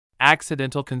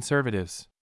Accidental Conservatives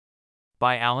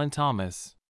by Alan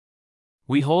Thomas.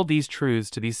 We hold these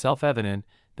truths to be self-evident,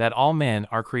 that all men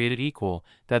are created equal,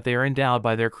 that they are endowed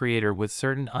by their Creator with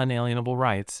certain unalienable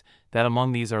rights, that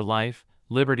among these are life,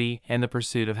 liberty, and the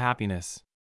pursuit of happiness.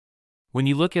 When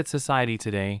you look at society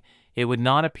today, it would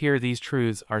not appear these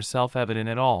truths are self-evident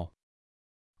at all.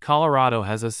 Colorado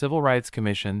has a civil rights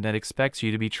commission that expects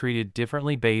you to be treated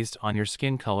differently based on your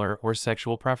skin color or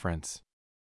sexual preference.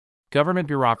 Government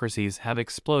bureaucracies have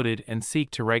exploded and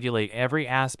seek to regulate every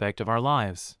aspect of our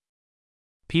lives.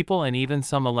 People and even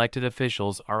some elected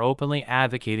officials are openly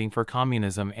advocating for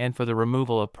communism and for the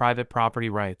removal of private property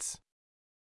rights.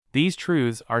 These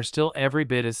truths are still every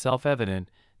bit as self-evident,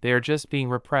 they are just being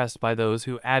repressed by those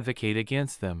who advocate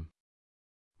against them.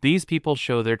 These people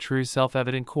show their true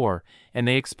self-evident core, and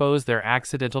they expose their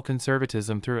accidental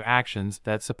conservatism through actions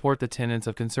that support the tenets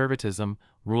of conservatism,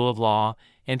 rule of law,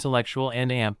 intellectual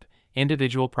and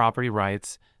individual property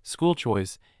rights, school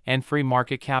choice, and free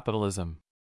market capitalism.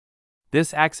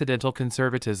 This accidental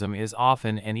conservatism is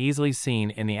often and easily seen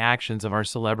in the actions of our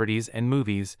celebrities and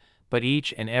movies, but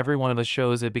each and every one of us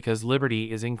shows it because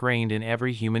liberty is ingrained in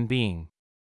every human being.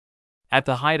 At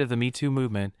the height of the Me Too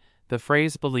movement, the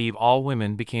phrase "believe all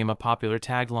women" became a popular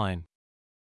tagline.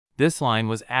 This line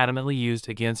was adamantly used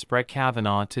against Brett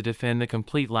Kavanaugh to defend the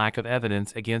complete lack of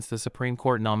evidence against the Supreme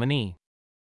Court nominee.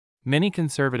 Many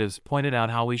conservatives pointed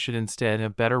out how we should instead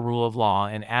have better rule of law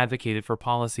and advocated for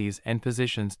policies and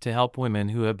positions to help women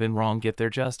who have been wronged get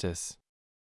their justice.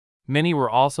 Many were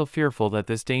also fearful that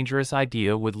this dangerous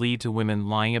idea would lead to women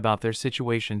lying about their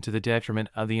situation to the detriment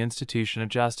of the institution of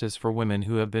justice for women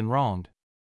who have been wronged.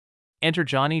 Enter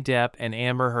Johnny Depp and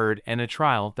Amber Heard and a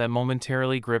trial that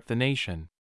momentarily gripped the nation.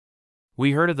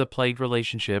 We heard of the plagued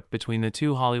relationship between the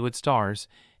two Hollywood stars,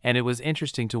 and it was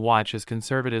interesting to watch as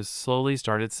conservatives slowly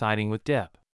started siding with Depp.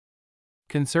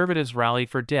 Conservatives rallied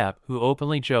for Depp, who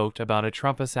openly joked about a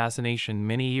Trump assassination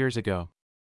many years ago.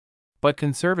 But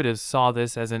conservatives saw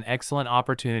this as an excellent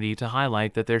opportunity to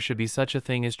highlight that there should be such a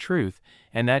thing as truth,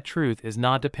 and that truth is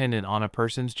not dependent on a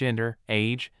person's gender,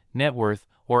 age, net worth,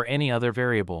 or any other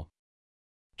variable.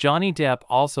 Johnny Depp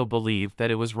also believed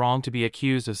that it was wrong to be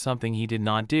accused of something he did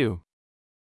not do.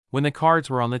 When the cards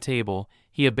were on the table,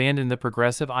 he abandoned the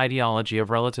progressive ideology of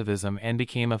relativism and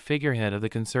became a figurehead of the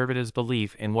conservatives'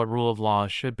 belief in what rule of law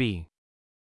should be.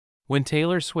 When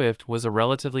Taylor Swift was a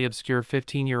relatively obscure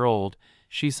 15-year-old,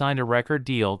 she signed a record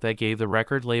deal that gave the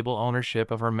record label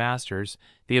ownership of her masters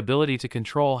the ability to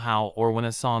control how or when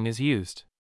a song is used.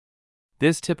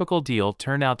 This typical deal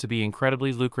turned out to be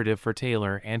incredibly lucrative for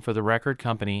Taylor and for the record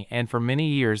company, and for many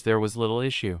years there was little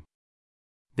issue.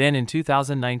 Then in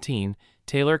 2019,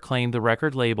 Taylor claimed the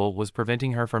record label was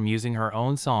preventing her from using her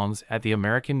own songs at the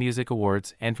American Music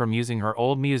Awards and from using her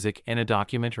old music in a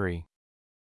documentary.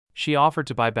 She offered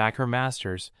to buy back her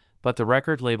masters, but the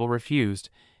record label refused,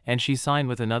 and she signed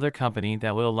with another company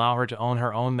that would allow her to own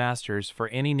her own masters for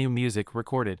any new music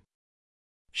recorded.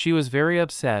 She was very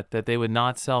upset that they would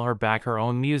not sell her back her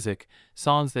own music,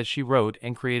 songs that she wrote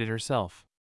and created herself.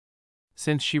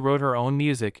 Since she wrote her own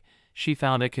music, she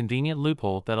found a convenient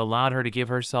loophole that allowed her to give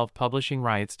herself publishing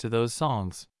rights to those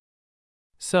songs.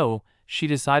 So, she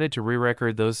decided to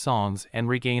re-record those songs and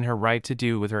regain her right to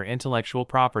do with her intellectual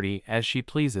property as she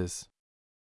pleases.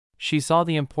 She saw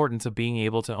the importance of being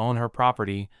able to own her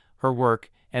property, her work,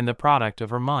 and the product of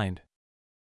her mind.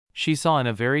 She saw in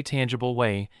a very tangible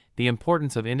way the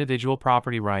importance of individual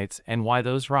property rights and why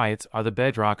those rights are the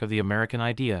bedrock of the American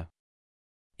idea.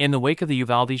 In the wake of the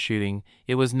Uvalde shooting,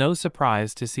 it was no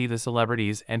surprise to see the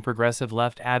celebrities and progressive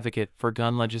left advocate for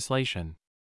gun legislation.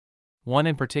 One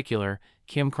in particular,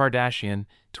 Kim Kardashian,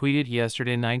 tweeted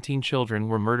yesterday 19 children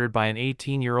were murdered by an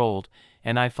 18-year-old,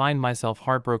 and I find myself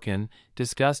heartbroken,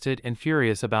 disgusted, and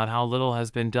furious about how little has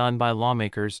been done by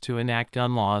lawmakers to enact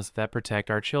gun laws that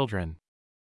protect our children.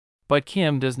 But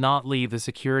Kim does not leave the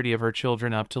security of her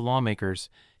children up to lawmakers,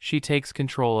 she takes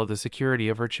control of the security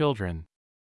of her children.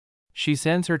 She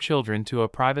sends her children to a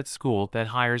private school that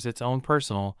hires its own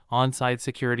personal, on-site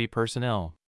security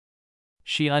personnel.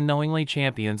 She unknowingly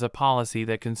champions a policy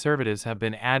that conservatives have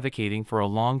been advocating for a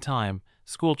long time: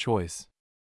 school choice.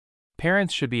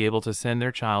 Parents should be able to send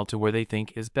their child to where they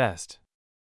think is best.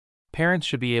 Parents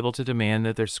should be able to demand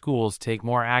that their schools take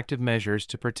more active measures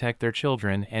to protect their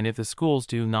children, and if the schools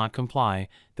do not comply,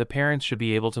 the parents should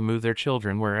be able to move their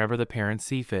children wherever the parents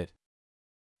see fit.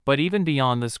 But even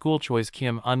beyond the school choice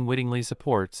Kim unwittingly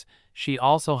supports, she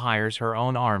also hires her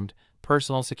own armed,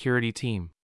 personal security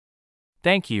team.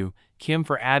 Thank you, Kim,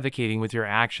 for advocating with your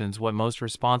actions what most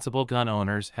responsible gun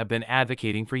owners have been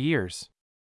advocating for years.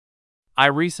 I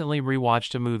recently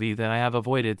rewatched a movie that I have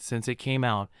avoided since it came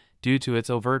out, due to its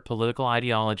overt political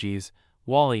ideologies.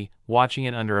 Wall-E, watching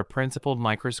it under a principled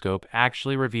microscope,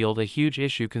 actually revealed a huge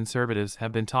issue conservatives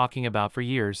have been talking about for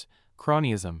years: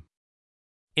 cronyism.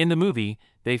 In the movie,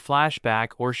 they flash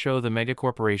back or show the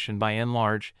megacorporation by and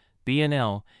large,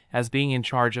 B&L, as being in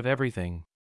charge of everything.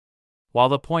 While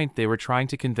the point they were trying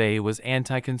to convey was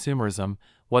anti-consumerism,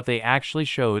 what they actually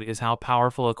showed is how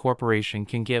powerful a corporation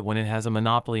can get when it has a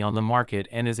monopoly on the market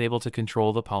and is able to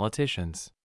control the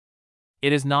politicians.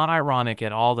 It is not ironic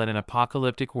at all that an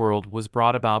apocalyptic world was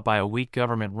brought about by a weak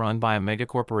government run by a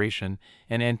megacorporation,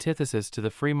 an antithesis to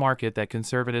the free market that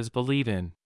conservatives believe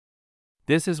in.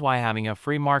 This is why having a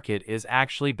free market is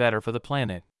actually better for the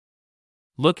planet.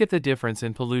 Look at the difference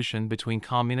in pollution between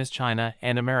communist China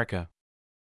and America.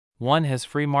 One has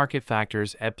free market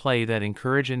factors at play that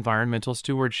encourage environmental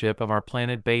stewardship of our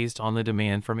planet based on the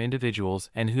demand from individuals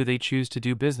and who they choose to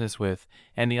do business with,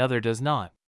 and the other does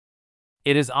not.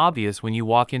 It is obvious when you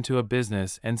walk into a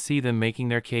business and see them making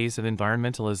their case of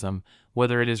environmentalism,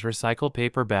 whether it is recycled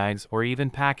paper bags or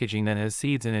even packaging that has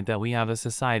seeds in it, that we have a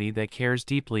society that cares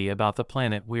deeply about the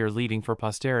planet we are leaving for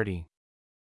posterity.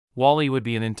 Wall-E would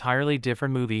be an entirely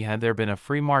different movie had there been a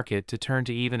free market to turn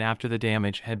to even after the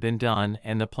damage had been done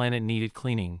and the planet needed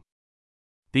cleaning.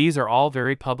 These are all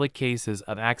very public cases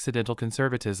of accidental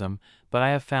conservatism, but I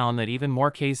have found that even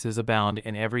more cases abound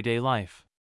in everyday life.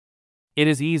 It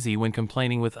is easy when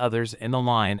complaining with others in the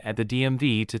line at the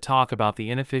DMV to talk about the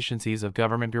inefficiencies of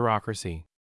government bureaucracy.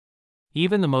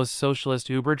 Even the most socialist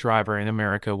Uber driver in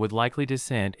America would likely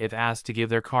dissent if asked to give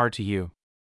their car to you.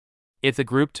 If the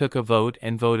group took a vote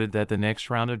and voted that the next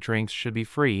round of drinks should be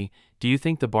free, do you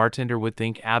think the bartender would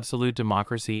think absolute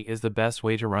democracy is the best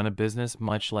way to run a business,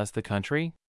 much less the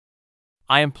country?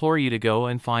 I implore you to go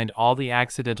and find all the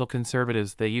accidental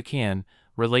conservatives that you can,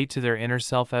 relate to their inner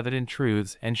self-evident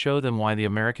truths, and show them why the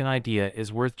American idea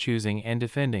is worth choosing and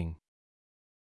defending.